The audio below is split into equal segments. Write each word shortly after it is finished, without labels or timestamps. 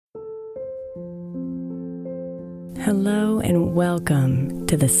Hello and welcome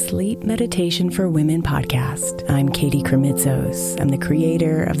to the Sleep Meditation for Women podcast. I'm Katie Kremitzos. I'm the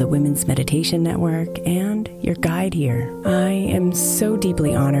creator of the Women's Meditation Network and your guide here. I am so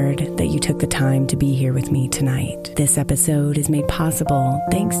deeply honored that you took the time to be here with me tonight. This episode is made possible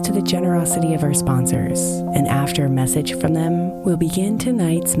thanks to the generosity of our sponsors. And after a message from them, we'll begin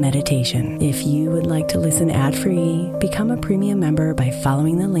tonight's meditation. If you would like to listen ad-free, become a premium member by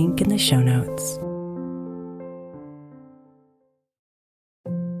following the link in the show notes.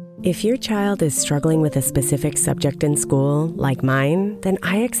 If your child is struggling with a specific subject in school, like mine, then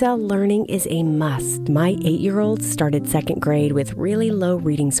IXL Learning is a must. My 8-year-old started second grade with really low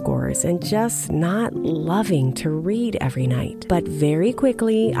reading scores and just not loving to read every night. But very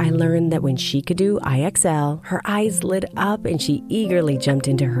quickly, I learned that when she could do IXL, her eyes lit up and she eagerly jumped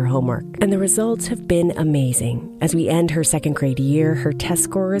into her homework. And the results have been amazing. As we end her second grade year, her test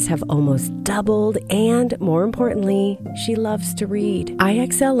scores have almost doubled, and more importantly, she loves to read.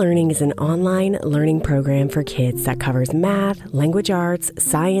 IXL Learning is an online learning program for kids that covers math, language arts,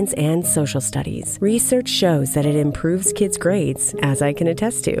 science, and social studies. Research shows that it improves kids' grades, as I can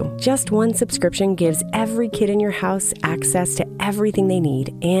attest to. Just one subscription gives every kid in your house access to everything they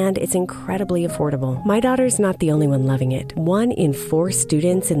need, and it's incredibly affordable. My daughter's not the only one loving it. 1 in 4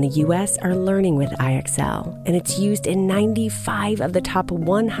 students in the U.S. are learning with IXL, and it's used in 95 of the top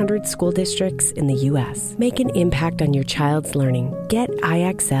 100 school districts in the U.S. Make an impact on your child's learning. Get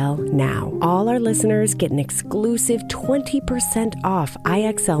IXL now. All our listeners get an exclusive 20% off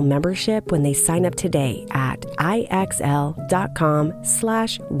IXL membership when they sign up today at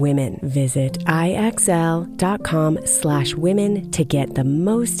IXL.com/women. Visit IXL.com/women to get the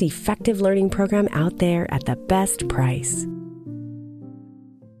most effective learning program out there at the best price.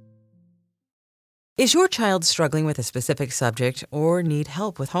 Is your child struggling with a specific subject or need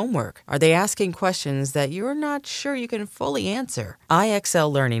help with homework? Are they asking questions that you're not sure you can fully answer?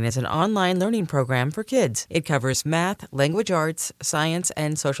 IXL Learning is an online learning program for kids. It covers math, language arts, science,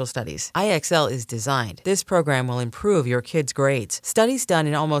 and social studies. IXL is designed. This program will improve your kids' grades. Studies done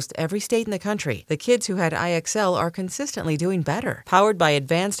in almost every state in the country. The kids who had IXL are consistently doing better. Powered by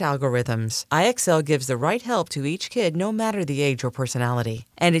advanced algorithms, IXL gives the right help to each kid no matter the age or personality.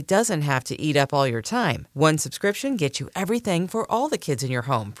 And it doesn't have to eat up all your time. One subscription gets you everything for all the kids in your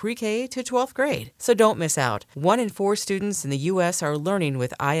home, pre-K to 12th grade. So don't miss out. 1 in 4 students in the U.S. are learning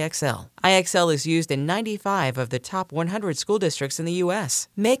with IXL. IXL is used in 95 of the top 100 school districts in the U.S.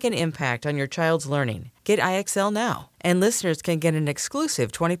 Make an impact on your child's learning. Get IXL now. And listeners can get an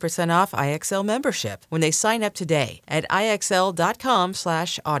exclusive 20% off IXL membership when they sign up today at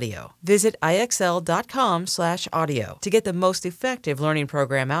IXL.com/audio. Visit IXL.com/audio to get the most effective learning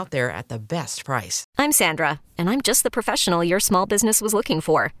program out there at the best price. I'm Sandra, and I'm just the professional your small business was looking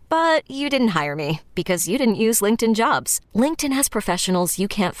for. But you didn't hire me because you didn't use LinkedIn Jobs. LinkedIn has professionals you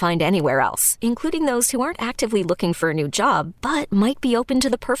can't find anywhere else, including those who aren't actively looking for a new job, but might be open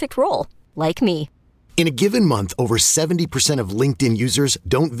to the perfect role, like me. In a given month, over 70% of LinkedIn users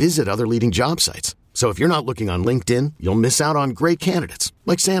don't visit other leading job sites. So if you're not looking on LinkedIn, you'll miss out on great candidates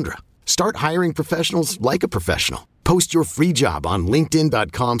like Sandra. Start hiring professionals like a professional. Post your free job on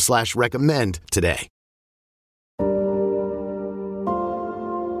linkedin.com/recommend today.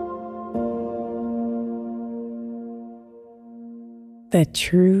 The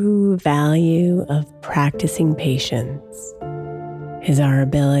true value of practicing patience is our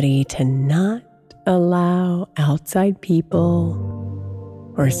ability to not allow outside people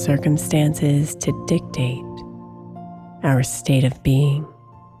or circumstances to dictate our state of being.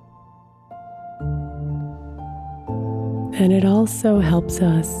 And it also helps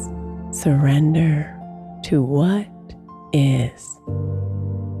us surrender to what is,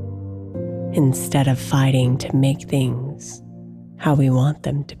 instead of fighting to make things how we want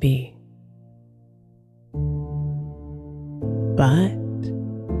them to be. But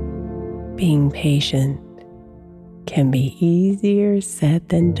being patient can be easier said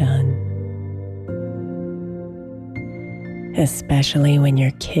than done, especially when your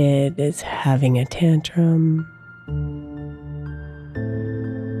kid is having a tantrum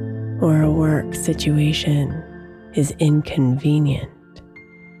or a work situation is inconvenient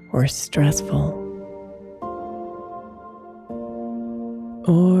or stressful,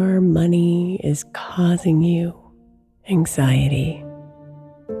 or money is causing you anxiety.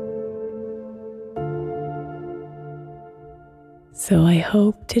 So I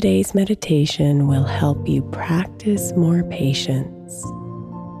hope today's meditation will help you practice more patience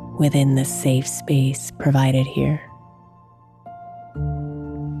within the safe space provided here,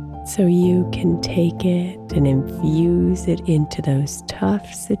 so you can take it and infuse it into those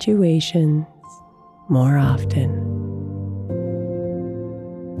tough situations more often.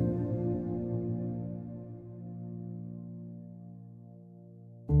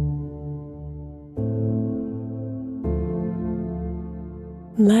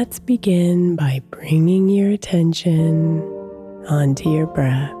 Let's begin by bringing your attention onto your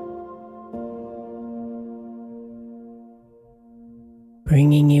breath,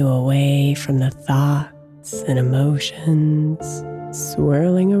 bringing you away from the thoughts and emotions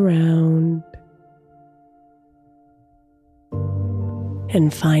swirling around,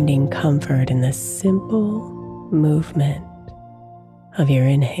 and finding comfort in the simple movement of your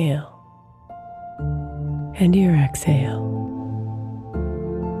inhale and your exhale.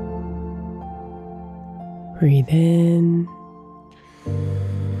 Breathe in,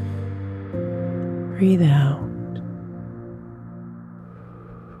 breathe out.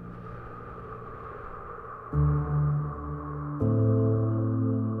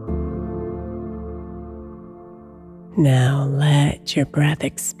 Now let your breath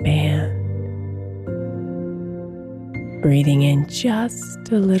expand, breathing in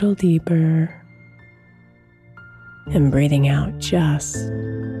just a little deeper and breathing out just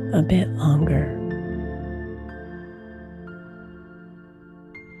a bit longer.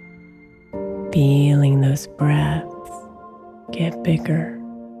 Feeling those breaths get bigger,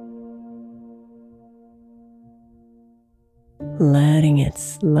 letting it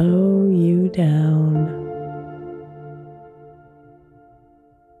slow you down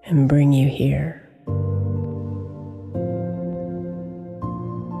and bring you here.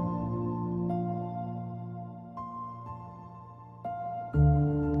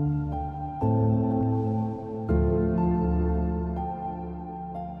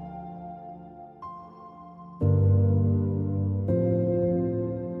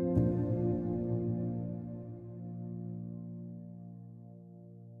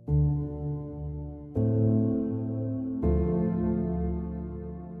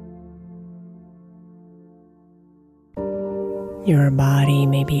 Your body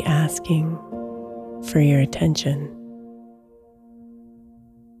may be asking for your attention.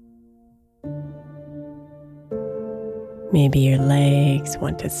 Maybe your legs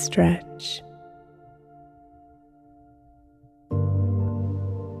want to stretch,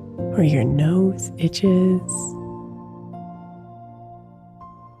 or your nose itches,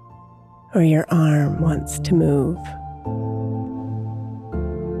 or your arm wants to move.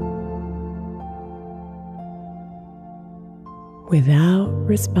 Without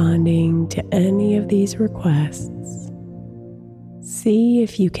responding to any of these requests, see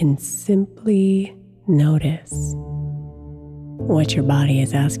if you can simply notice what your body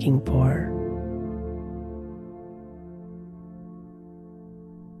is asking for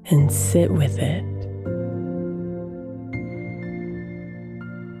and sit with it.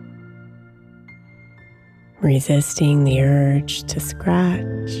 Resisting the urge to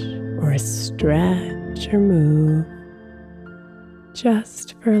scratch or stretch or move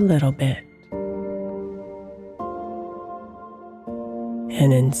just for a little bit,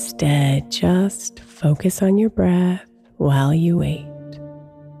 and instead just focus on your breath while you wait,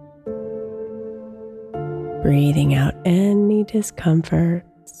 breathing out any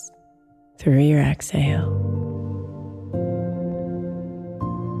discomforts through your exhale.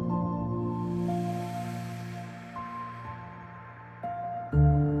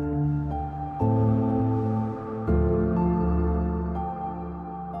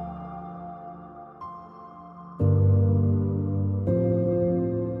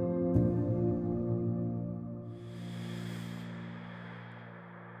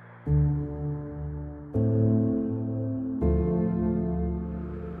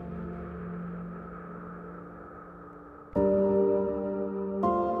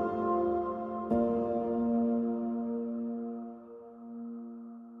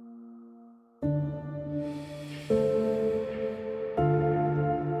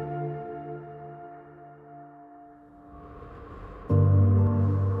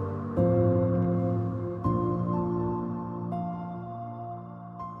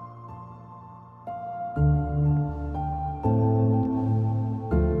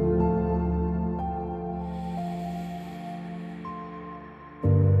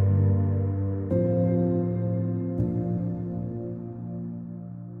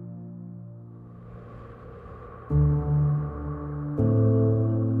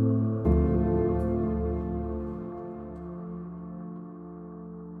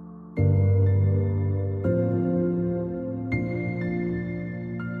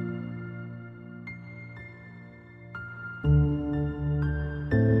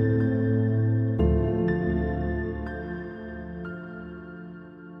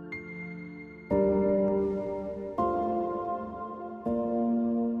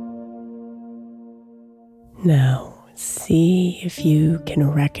 Now, see if you can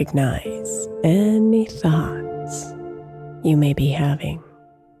recognize any thoughts you may be having.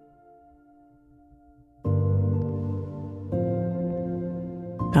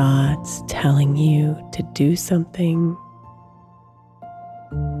 thoughts telling you to do something,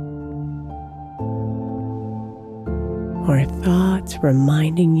 or thoughts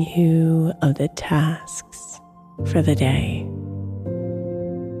reminding you of the tasks for the day.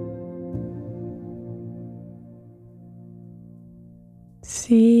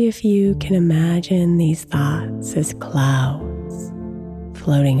 See if you can imagine these thoughts as clouds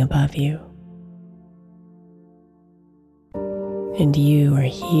floating above you. And you are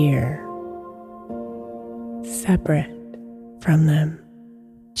here, separate from them,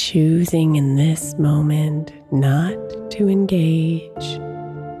 choosing in this moment not to engage,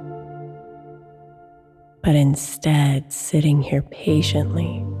 but instead sitting here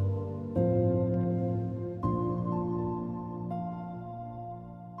patiently,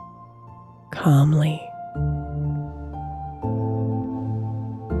 calmly,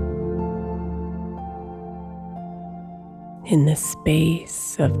 in the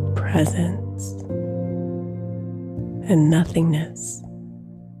space of presence and nothingness,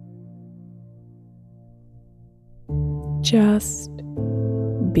 just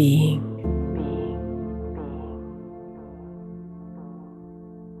being.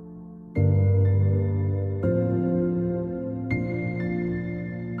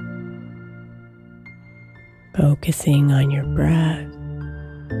 Focusing on your breath,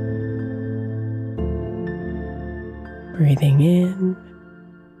 breathing in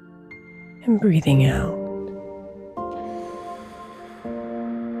and breathing out.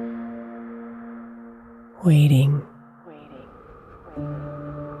 Waiting,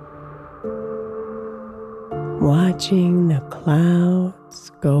 watching the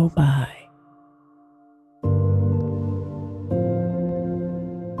clouds go by.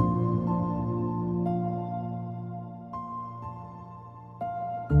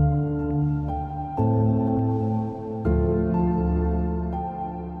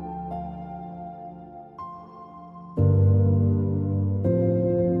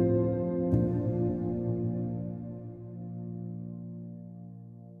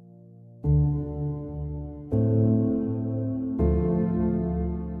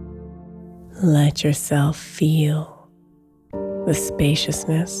 Let yourself feel the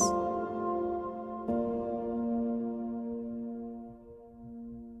spaciousness,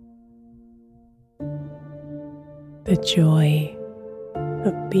 the joy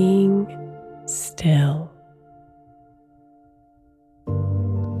of being still.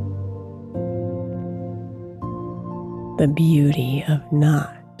 The beauty of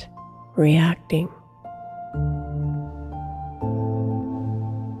not reacting.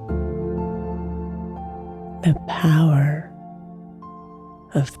 The power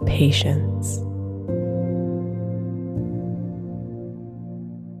of patience.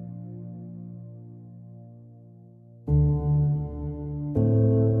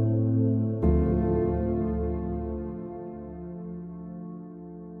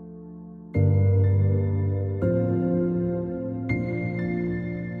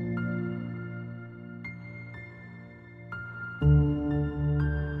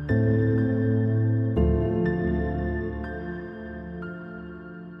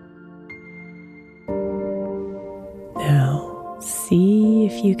 Now, see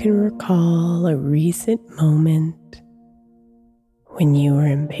if you can recall a recent moment when you were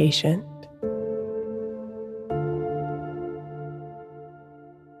impatient.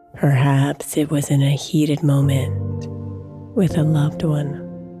 Perhaps it was in a heated moment with a loved one,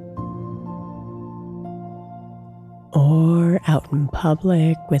 or out in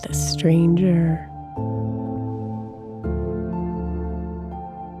public with a stranger,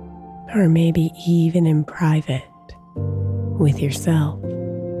 or maybe even in private with yourself.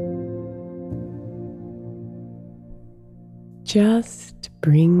 Just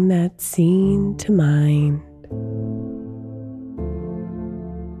bring that scene to mind,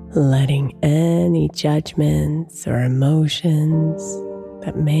 letting any judgments or emotions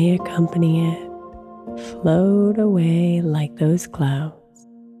that may accompany it float away like those clouds.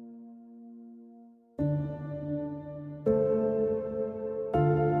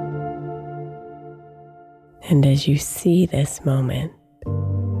 And as you see this moment,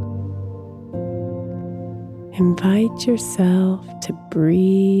 invite yourself to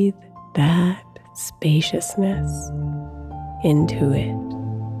breathe that spaciousness into it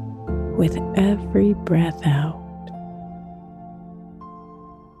with every breath out,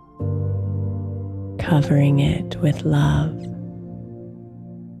 covering it with love,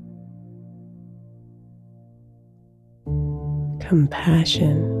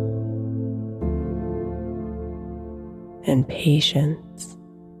 compassion, and patience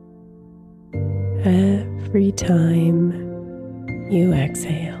every time you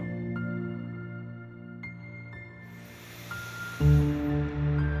exhale.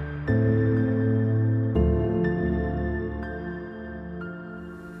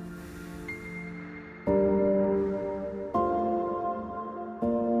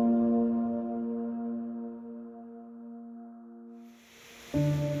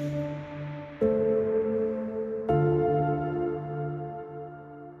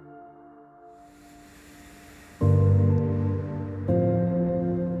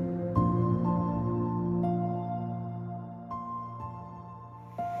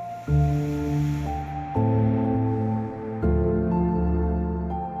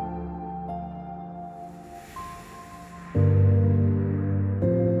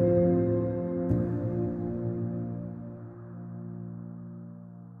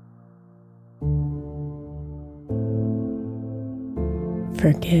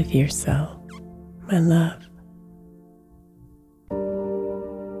 Forgive yourself, my love,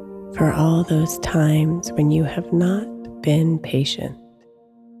 for all those times when you have not been patient.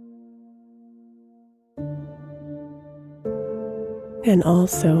 And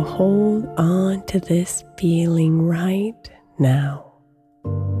also hold on to this feeling right now.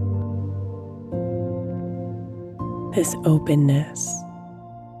 This openness,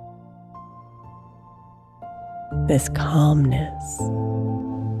 this calmness,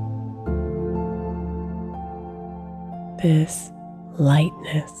 this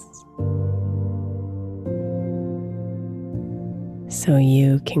lightness, so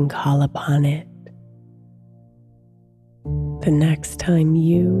you can call upon it the next time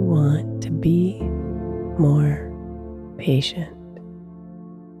you want to be more patient.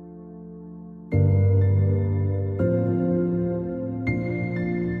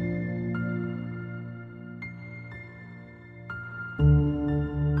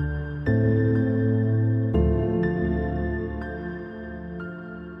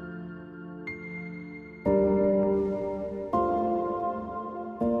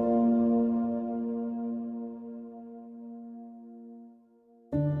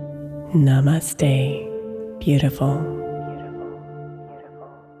 Namaste, beautiful.